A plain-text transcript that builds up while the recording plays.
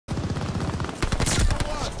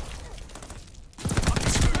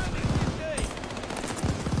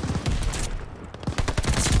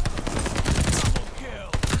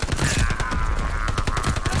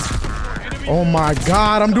Oh my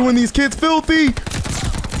God, I'm doing these kids filthy.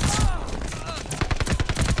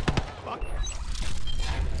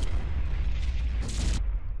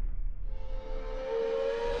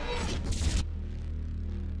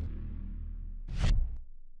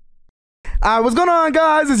 Alright, what's going on,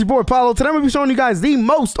 guys? It's your boy Apollo. Today I'm going to be showing you guys the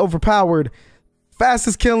most overpowered,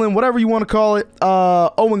 fastest killing, whatever you want to call it,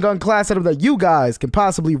 Owen gun class setup that you guys can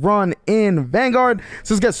possibly run in Vanguard.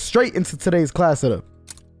 So let's get straight into today's class setup.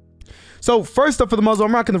 So first up for the muzzle,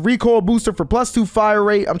 I'm rocking the recoil booster for +2 fire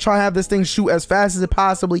rate. I'm trying to have this thing shoot as fast as it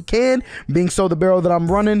possibly can, being so the barrel that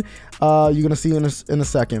I'm running, you're going to see in a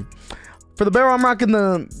second. For the barrel, I'm rocking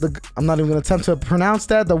I'm not even going to attempt to pronounce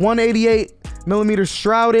that, the 188mm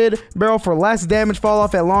shrouded barrel for less damage fall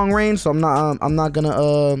off at long range. So I'm not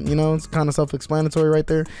gonna you know, it's kind of self-explanatory right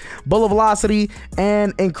there. Bullet velocity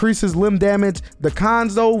and increases limb damage. The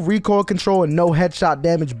cons though, recoil control and no headshot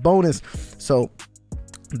damage bonus. So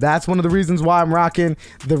that's one of the reasons why I'm rocking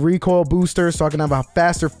the recoil booster, so I can have a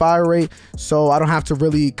faster fire rate, so I don't have to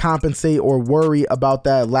really compensate or worry about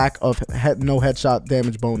that lack of no headshot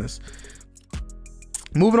damage bonus.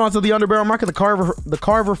 Moving on to the underbarrel, I'm rocking the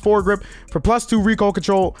Carver foregrip for +2 recoil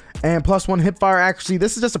control and +1 hip fire accuracy.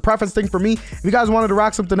 This is just a preference thing for me. If you guys wanted to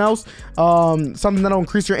rock something else, something that'll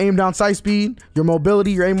increase your aim down sight speed, your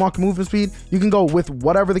mobility, your aim walk movement speed, you can go with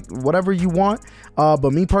whatever you want.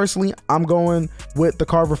 But me personally, I'm going with the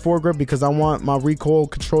Carver foregrip because I want my recoil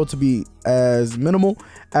control to be as minimal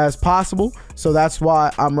as possible. So that's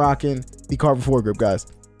why I'm rocking the Carver foregrip, guys.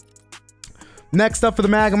 Next up for the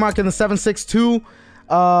mag, I'm rocking the 7.62.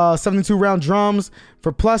 72 round drums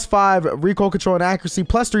for +5 recoil control and accuracy,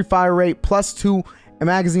 +3 fire rate, +2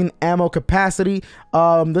 magazine ammo capacity.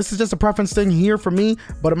 This is just a preference thing here for me,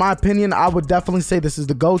 but in my opinion, I would definitely say this is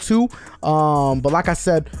the go-to. But like I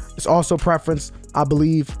said, it's also preference, I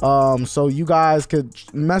believe. So you guys could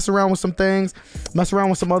mess around with some things, mess around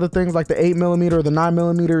with some other things like the 8mm or the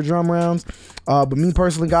 9mm drum rounds. But me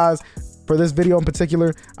personally, guys, for this video in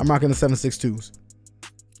particular, I'm rocking the 7.62s.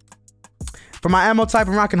 For my ammo type,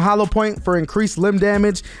 I'm rocking hollow point for increased limb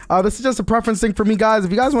damage. This is just a preference thing for me, guys.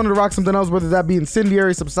 If you guys wanted to rock something else, whether that be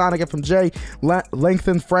incendiary, subsonic, FMJ,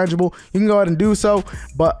 lengthened, frangible, you can go ahead and do so.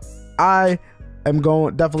 But I am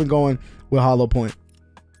definitely going with hollow point.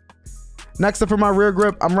 Next up for my rear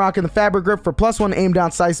grip, I'm rocking the fabric grip for +1 aim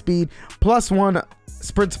down sight speed, +1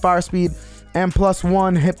 sprint to fire speed, and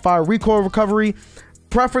 +1 hip fire recoil recovery.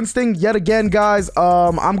 Preference thing yet again, guys.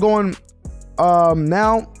 I'm going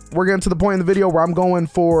now. We're getting to the point in the video where I'm going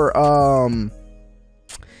for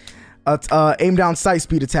aim down sight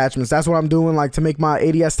speed attachments. That's what I'm doing, like, to make my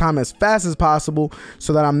ADS time as fast as possible,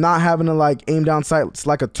 so that I'm not having to like aim down sights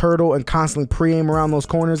like a turtle and constantly pre-aim around those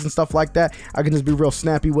corners and stuff like that. I can just be real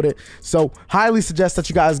snappy with it. So highly suggest that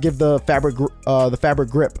you guys give the fabric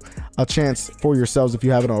grip a chance for yourselves if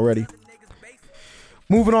you haven't already.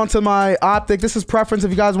 Moving on to my optic. This is preference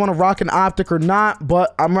if you guys want to rock an optic or not,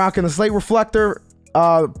 but I'm rocking the slate reflector.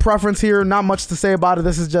 Preference here, not much to say about it.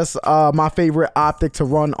 This is just my favorite optic to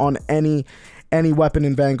run on any weapon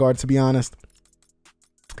in Vanguard, to be honest.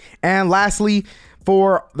 And lastly,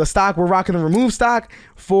 for the stock, we're rocking the remove stock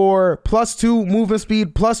for +2 movement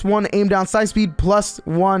speed, +1 aim down sight speed,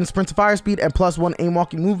 +1 sprint to fire speed, and +1 aim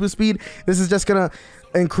walking movement speed. This is just gonna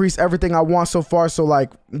increase everything I want so far. So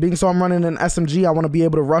like, being so I'm running an SMG, I want to be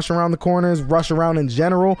able to rush around the corners, rush around in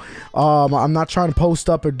general. I'm not trying to post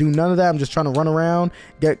up or do none of that. I'm just trying to run around,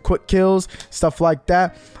 get quick kills, stuff like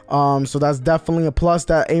that. So that's definitely a plus.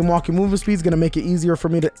 That aim walking movement speed is going to make it easier for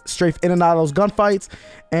me to strafe in and out of those gunfights,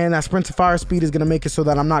 and that sprint to fire speed is going to make it so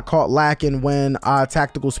that I'm not caught lacking when I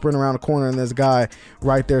tactical sprint around a corner and there's a guy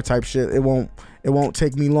right there type shit. It won't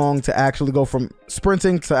take me long to actually go from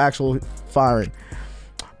sprinting to actual firing.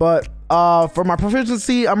 But for my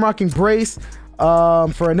proficiency, I'm rocking brace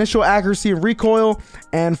for initial accuracy and recoil,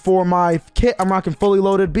 and for my kit, I'm rocking fully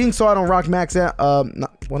loaded. Being so I don't rock max ammo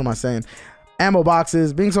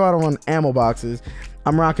boxes. Being so I don't run ammo boxes,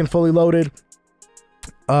 I'm rocking fully loaded.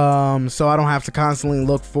 So I don't have to constantly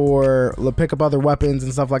pick up other weapons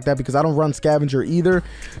and stuff like that, because I don't run scavenger either.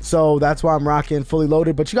 So that's why I'm rocking fully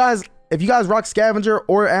loaded. But you guys, if you guys rock scavenger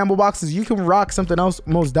or ammo boxes, you can rock something else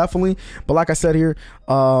most definitely. But like I said here,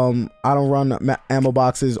 I don't run ammo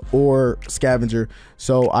boxes or scavenger,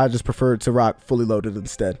 so I just prefer to rock fully loaded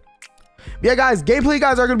instead. But yeah, guys, gameplay you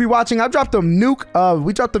guys are going to be watching. I dropped a nuke.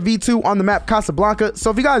 We dropped the V2 on the map Casablanca.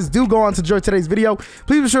 So if you guys do go on to enjoy today's video,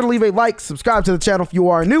 please be sure to leave a like, subscribe to the channel if you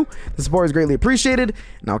are new. The support is greatly appreciated,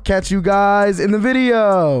 and I'll catch you guys in the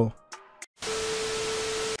video.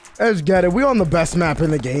 Let's get it. We on the best map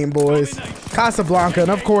in the game, boys. Casablanca.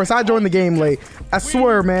 And of course, I joined the game late. I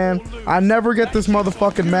swear, man, I never get this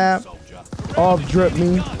motherfucking map. Off drip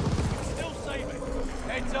me.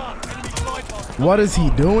 What is he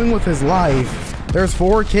doing with his life? There's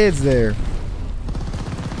 4 kids there.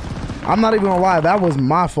 I'm not even gonna lie, that was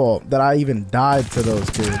my fault that I even died to those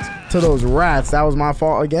kids. To those rats. That was my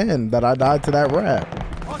fault again that I died to that rat.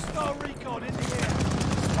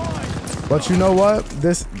 But you know what?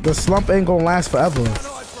 The slump ain't gonna last forever.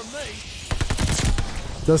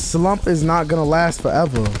 The slump is not gonna last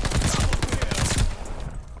forever.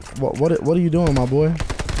 What are you doing, my boy?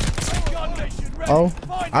 Oh,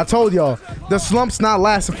 I told y'all, the slump's not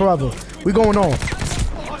lasting forever. We going on.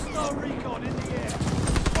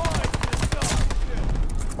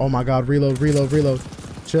 Oh my God, reload, reload, reload.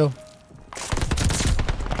 Chill.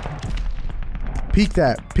 Peek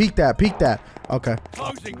that, peek that, peek that. Okay.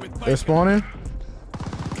 They're spawning.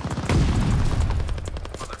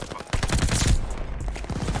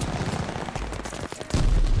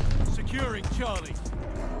 Securing Charlie.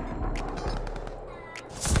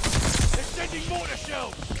 Extending mortar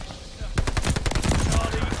shells.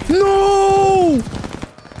 No!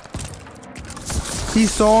 He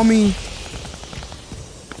saw me.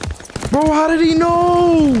 Bro, how did he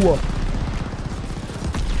know?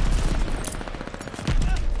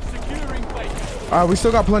 Alright, we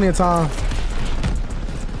still got plenty of time.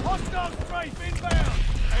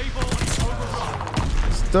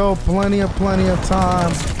 Still plenty of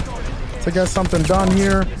time to get something done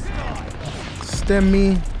here. Stem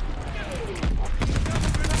me.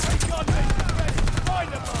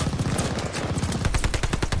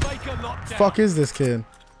 Fuck is this kid?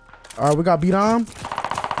 Alright, we got beat on,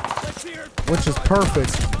 which is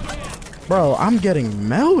perfect. Bro, I'm getting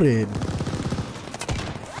melted.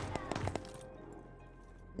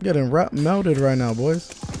 Getting melted right now,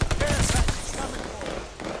 boys.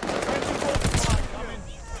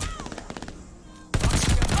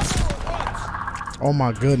 Oh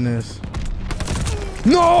my goodness.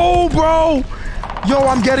 No, bro. Yo,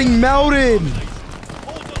 I'm getting melted.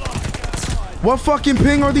 What fucking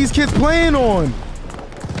ping are these kids playing on?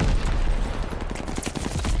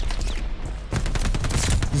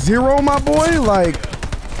 0, my boy? Like,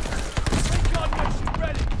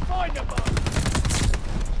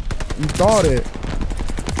 you thought it.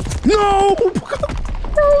 No!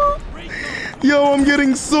 Yo, I'm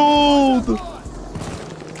getting sold.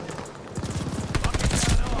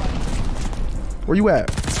 Where you at?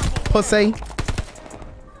 Pussy.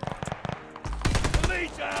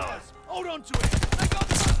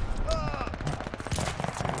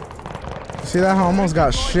 See that? I almost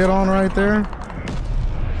got shit on right there.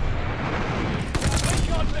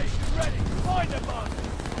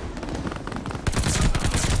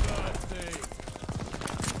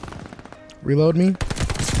 Reload me.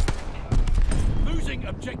 Losing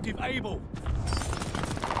objective able.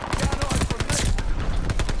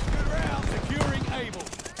 Securing able.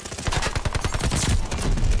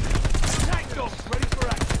 Attack dog ready for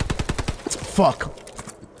action. Fuck.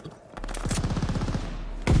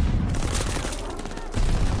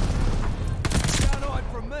 Down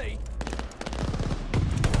from me.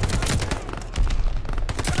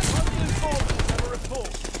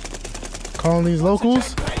 Calling these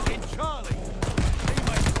locals.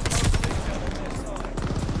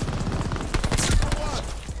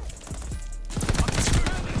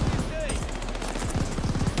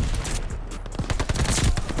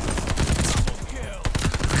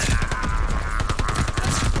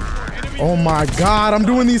 Oh my God, I'm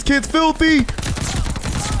doing these kids filthy.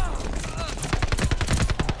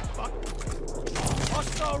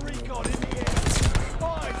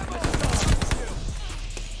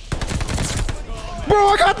 Bro,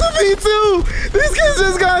 I got the V2. These kids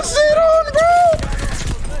just got shit on, bro.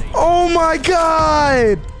 Oh my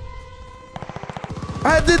God.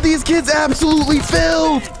 I did these kids absolutely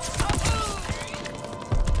filth.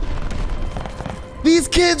 These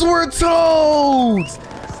kids were toads.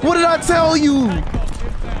 What did I tell you?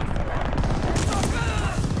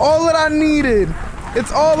 All that I needed.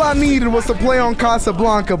 It's all I needed was to play on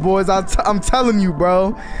Casablanca, boys. I'm telling you,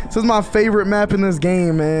 bro. This is my favorite map in this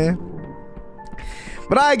game, man.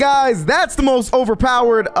 But alright, guys, that's the most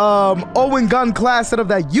overpowered Owen gun class setup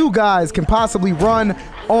that you guys can possibly run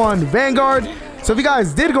on Vanguard. So if you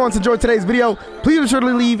guys did go on to enjoy today's video, please be sure to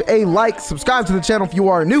leave a like, subscribe to the channel if you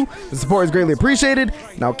are new. The support is greatly appreciated.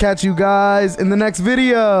 And I'll catch you guys in the next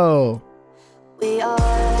video. We are